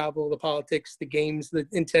miss the travel, the politics, the games, the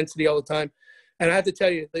intensity all the time. And I have to tell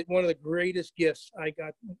you that one of the greatest gifts I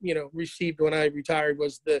got, received when I retired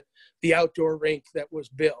was the outdoor rink that was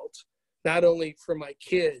built, not only for my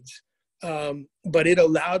kids, but it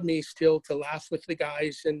allowed me still to laugh with the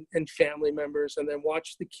guys and family members, and then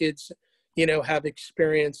watch the kids, have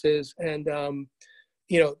experiences. And,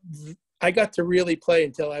 I got to really play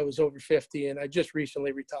until I was over 50, and I just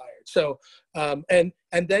recently retired. So, and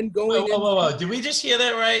then going whoa. Did we just hear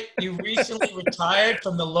that right? You recently retired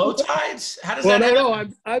from the low tides? How does well, that happen? no,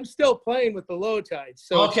 I'm still playing with the low tides.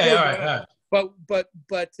 So okay, all right. But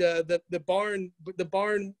the barn,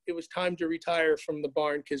 it was time to retire from the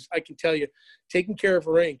barn, because I can tell you, taking care of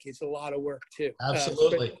a rink is a lot of work too.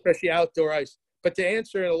 Absolutely. Especially outdoor ice. But to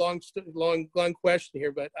answer a long question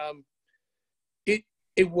here, but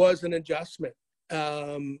it was an adjustment.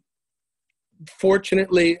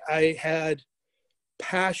 Fortunately, I had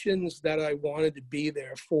passions that I wanted to be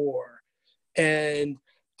there for, and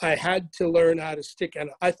I had to learn how to stick. And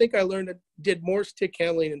I think I did more stick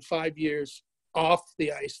handling in 5 years off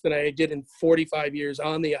the ice than I did in 45 years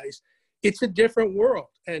on the ice. It's a different world,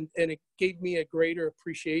 and it gave me a greater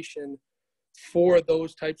appreciation for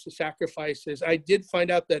those types of sacrifices. I did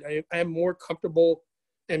find out that I am more comfortable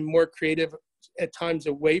and more creative at times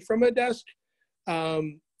away from a desk,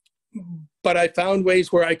 but I found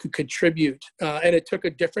ways where I could contribute, and it took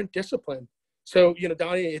a different discipline. So,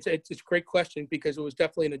 Donnie, it's a great question, because it was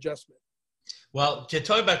definitely an adjustment. Well, to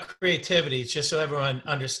talk about creativity, just so everyone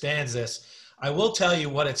understands this, I will tell you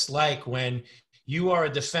what it's like when you are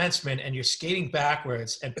a defenseman and you're skating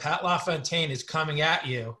backwards and Pat LaFontaine is coming at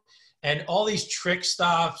you, and all these trick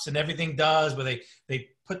stops and everything does where they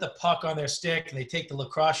put the puck on their stick and they take the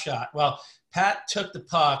lacrosse shot. Well, Pat took the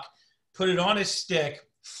puck, put it on his stick,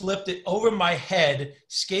 flipped it over my head,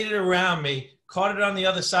 skated around me, caught it on the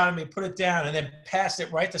other side of me, put it down, and then passed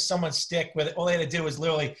it right to someone's stick where all they had to do was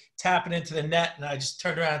literally tap it into the net. And I just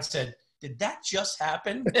turned around and said, "Did that just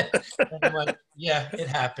happen?" And I'm like, "Yeah, it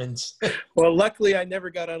happens." Well, luckily I never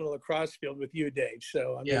got on a lacrosse field with you, Dave.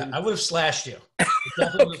 So I would have slashed you. I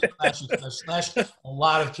definitely would have slashed you. I've slashed a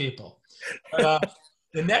lot of people. But,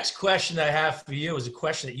 the next question I have for you is a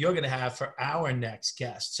question that you're going to have for our next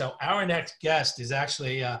guest. So our next guest is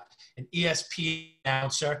actually an ESPN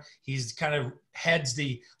announcer. He's kind of heads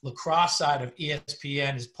the lacrosse side of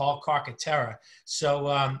ESPN, is Paul Carcaterra.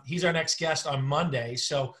 So he's our next guest on Monday.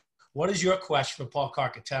 So what is your question for Paul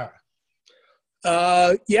Carcaterra?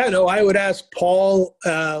 I would ask Paul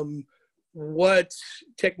what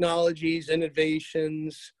technologies,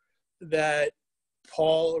 innovations that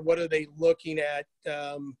Paul, what are they looking at?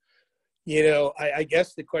 I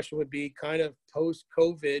guess the question would be kind of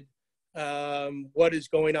post-COVID, what is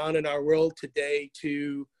going on in our world today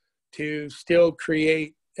to still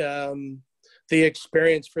create the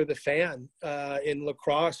experience for the fan in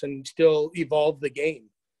lacrosse and still evolve the game.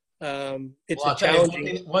 It's a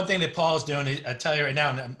challenging. One thing that Paul's doing, I tell you right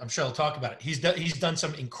now, and I'm sure he'll talk about it. He's done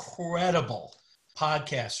some incredible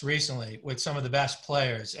podcasts recently with some of the best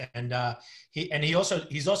players, and he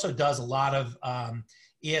also does a lot of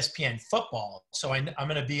ESPN football. So I'm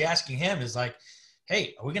going to be asking him is like,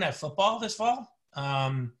 hey, are we going to have football this fall?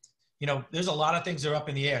 There's a lot of things that are up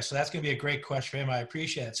in the air, so that's going to be a great question for him. I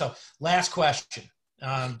appreciate it. So last question,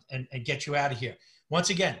 and get you out of here. Once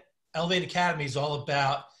again, Elevate Academy is all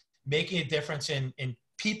about making a difference in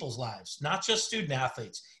people's lives, not just student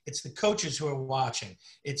athletes. It's the coaches who are watching.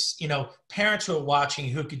 It's, parents who are watching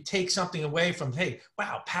who could take something away from, hey,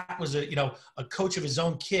 wow, Pat was a coach of his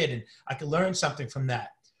own kid, and I could learn something from that.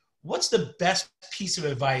 What's the best piece of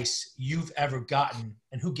advice you've ever gotten,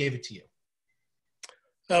 and who gave it to you?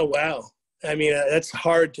 Oh, wow. I mean, that's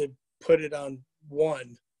hard to put it on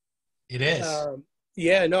one. It is.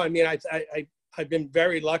 I've been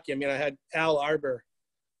very lucky. I mean, I had Al Arbor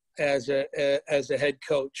as a head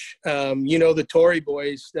coach. The Torrey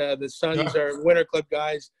boys, the sons are Winter Club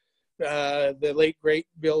guys. The late great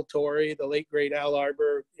Bill Torrey, the late great Al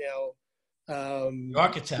Arbor. The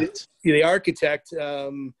architect. The architect.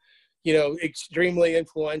 Extremely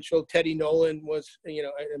influential. Teddy Nolan was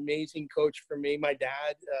an amazing coach for me. My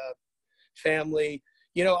dad, family.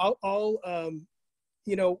 I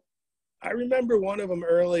remember one of them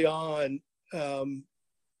early on, and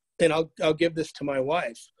I'll give this to my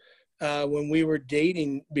wife. When we were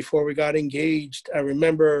dating before we got engaged, I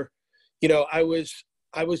remember, I was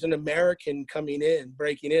an American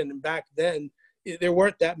breaking in, and back then there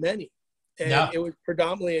weren't that many, and It was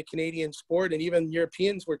predominantly a Canadian sport, and even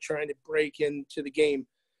Europeans were trying to break into the game.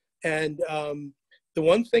 And the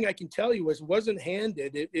one thing I can tell you was it wasn't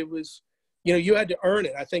handed. It was, you had to earn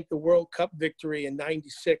it. I think the World Cup victory in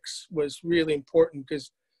 '96 was really important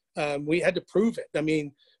because we had to prove it. I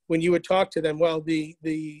mean, when you would talk to them, well, the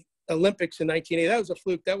Olympics in 1980, that was a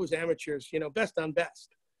fluke. That was amateurs, best on best.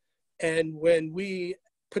 And when we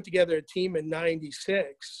put together a team in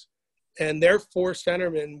 96, and their 4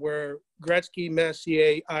 centermen were Gretzky,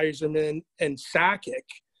 Messier, Yzerman, and Sakic,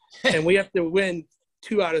 and we have to win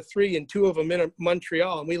 2 out of 3, and 2 of them in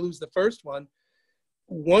Montreal, and we lose the first one.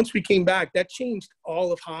 Once we came back, that changed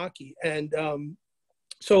all of hockey. And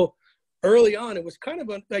so early on, it was kind of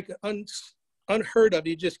unheard of.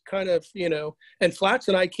 You just kind of, and Flats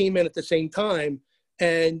and I came in at the same time,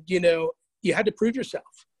 and, you had to prove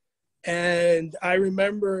yourself. And I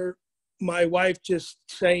remember my wife just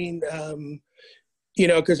saying,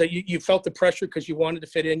 because you felt the pressure because you wanted to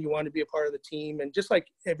fit in, you wanted to be a part of the team. And just like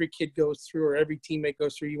every kid goes through or every teammate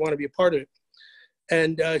goes through, you want to be a part of it.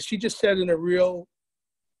 And she just said in a real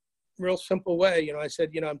simple way, I said,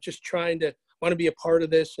 I'm just want to be a part of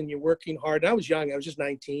this, and you're working hard. And I was young. I was just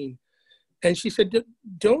 19. And she said,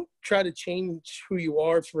 don't try to change who you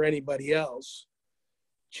are for anybody else.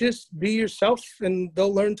 Just be yourself, and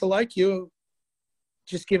they'll learn to like you.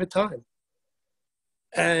 Just give it time.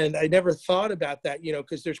 And I never thought about that,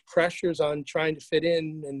 because there's pressures on trying to fit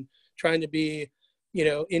in and trying to be,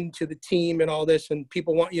 into the team and all this. And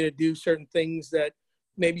people want you to do certain things that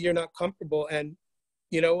maybe you're not comfortable. And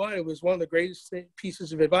you know what? It was one of the greatest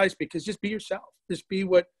pieces of advice, because just be yourself. Just be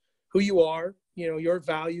who you are, your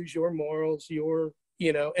values, your morals,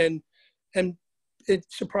 and it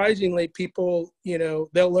surprisingly, people,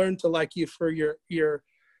 they'll learn to like you for your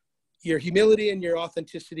humility and your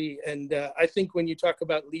authenticity. And I think when you talk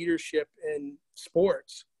about leadership in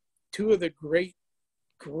sports, 2 of the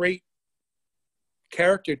great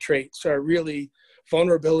character traits are really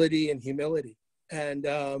vulnerability and humility. And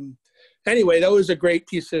anyway, that was a great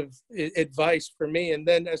piece of advice for me. And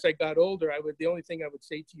then as I got older, the only thing I would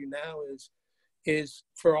say to you now is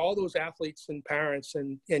for all those athletes and parents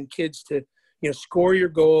and kids to, score your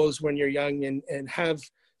goals when you're young, and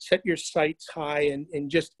set your sights high, and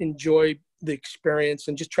just enjoy the experience,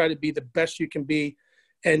 and just try to be the best you can be.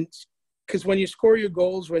 And because when you score your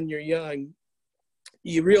goals when you're young,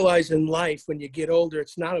 you realize in life when you get older,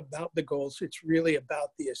 it's not about the goals. It's really about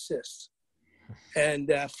the assists.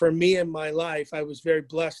 And for me in my life, I was very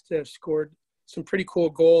blessed to have scored some pretty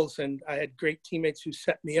cool goals, and I had great teammates who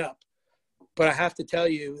set me up. But I have to tell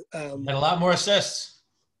you, and a lot more assists.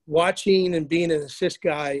 Watching and being an assist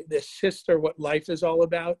guy, the assists are what life is all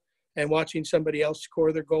about. And watching somebody else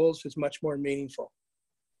score their goals is much more meaningful.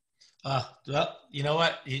 Well, you know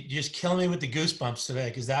what? You just killing me with the goosebumps today,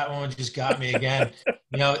 because that one just got me again.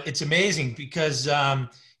 It's amazing because,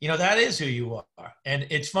 that is who you are. And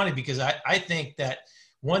it's funny because I think that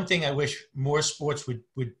one thing I wish more sports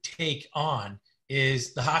would take on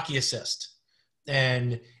is the hockey assist.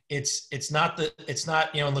 And it's not,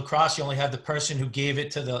 in lacrosse, you only have the person who gave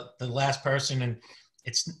it to the last person. And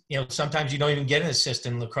it's, sometimes you don't even get an assist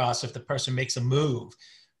in lacrosse if the person makes a move,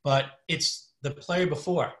 but it's the player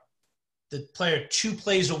before, the player 2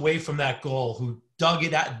 plays away from that goal who dug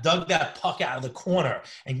that puck out of the corner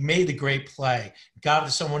and made the great play, got it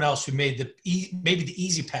to someone else who made maybe the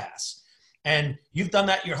easy pass. And you've done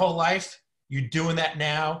that your whole life. You're doing that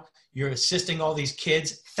now. You're assisting all these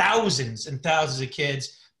kids, thousands and thousands of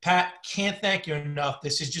kids. Pat, can't thank you enough.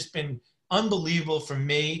 This has just been unbelievable for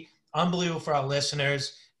me, unbelievable for our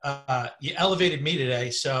listeners. You elevated me today,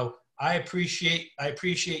 so I appreciate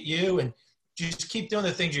you, and just keep doing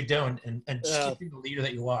the things you're doing, and just keep being the leader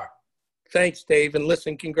that you are. Thanks, Dave. And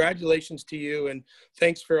listen, congratulations to you, and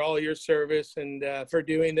thanks for all your service, and for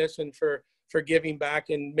doing this, and for giving back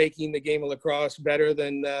and making the game of lacrosse better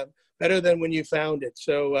than when you found it.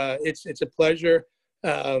 So it's a pleasure.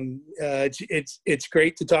 It's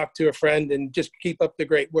great to talk to a friend, and just keep up the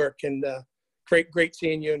great work, and great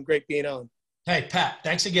seeing you, and great being on. Hey, Pat,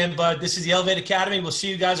 thanks again, bud. This is the Elevate Academy. We'll see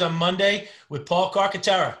you guys on Monday with Paul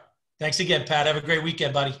Carcaterra. Thanks again, Pat. Have a great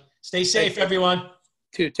weekend, buddy. Stay safe, everyone.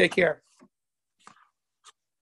 Take care.